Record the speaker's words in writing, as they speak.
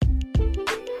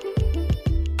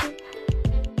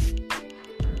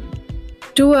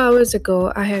2 hours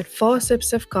ago, I had 4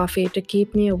 sips of coffee to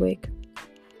keep me awake.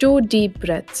 Two deep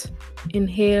breaths.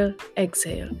 Inhale,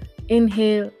 exhale.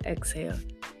 Inhale, exhale.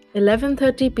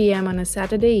 11:30 p.m. on a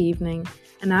Saturday evening,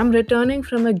 and I'm returning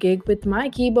from a gig with my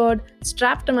keyboard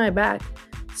strapped to my back,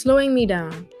 slowing me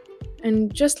down.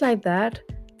 And just like that,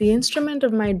 the instrument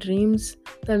of my dreams,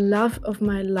 the love of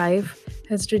my life,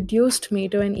 has reduced me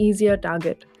to an easier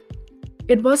target.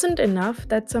 It wasn't enough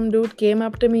that some dude came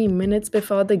up to me minutes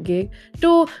before the gig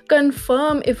to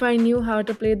confirm if I knew how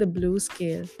to play the blues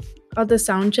scale. Or the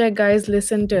soundcheck guys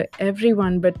listened to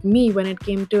everyone but me when it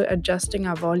came to adjusting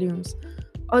our volumes.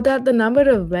 Or that the number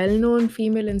of well known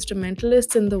female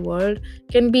instrumentalists in the world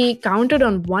can be counted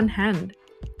on one hand.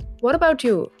 What about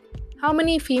you? How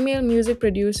many female music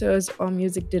producers or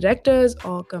music directors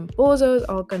or composers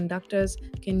or conductors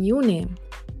can you name?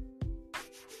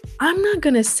 I'm not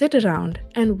gonna sit around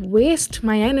and waste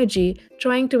my energy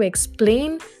trying to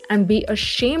explain and be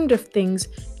ashamed of things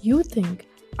you think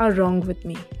are wrong with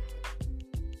me.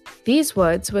 These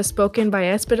words were spoken by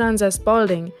Esperanza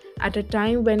Spalding at a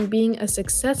time when being a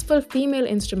successful female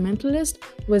instrumentalist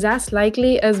was as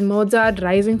likely as Mozart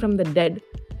rising from the dead.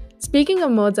 Speaking of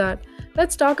Mozart,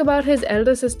 let's talk about his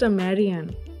elder sister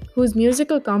Marianne, whose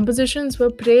musical compositions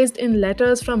were praised in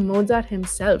letters from Mozart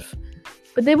himself.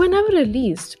 But they were never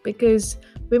released because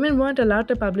women weren't allowed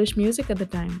to publish music at the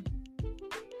time.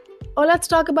 Or let's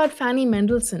talk about Fanny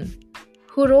Mendelssohn,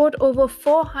 who wrote over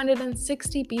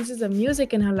 460 pieces of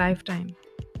music in her lifetime.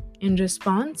 In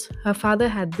response, her father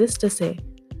had this to say: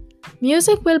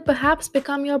 "Music will perhaps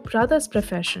become your brother's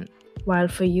profession, while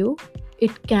for you,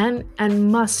 it can and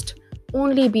must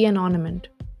only be an ornament."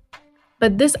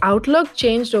 But this outlook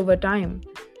changed over time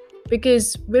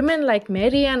because women like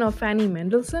Marianne or Fanny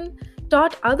Mendelssohn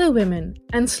taught other women,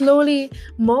 and slowly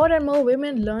more and more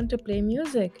women learned to play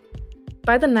music.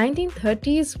 By the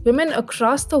 1930s, women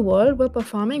across the world were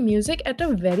performing music at a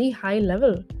very high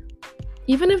level.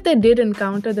 Even if they did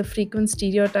encounter the frequent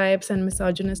stereotypes and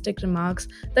misogynistic remarks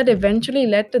that eventually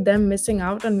led to them missing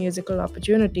out on musical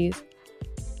opportunities.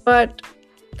 But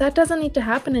that doesn't need to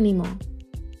happen anymore.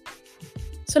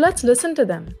 So let's listen to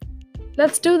them.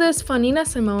 Let's do this for Nina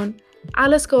Simone,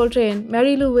 Alice Coltrane,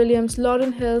 Mary Lou Williams,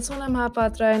 Lauryn Hill, Sonam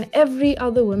Mahapatra, and every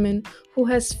other woman who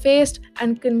has faced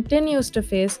and continues to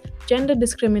face gender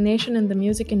discrimination in the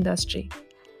music industry.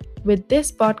 With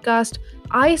this podcast,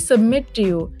 I submit to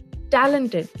you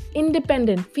talented,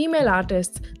 independent female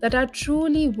artists that are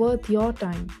truly worth your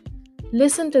time.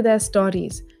 Listen to their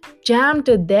stories, jam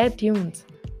to their tunes.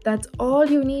 That's all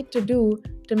you need to do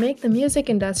to make the music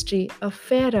industry a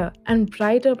fairer and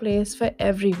brighter place for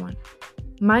everyone.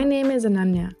 My name is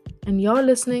Ananya, and you're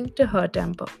listening to Her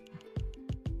Tempo.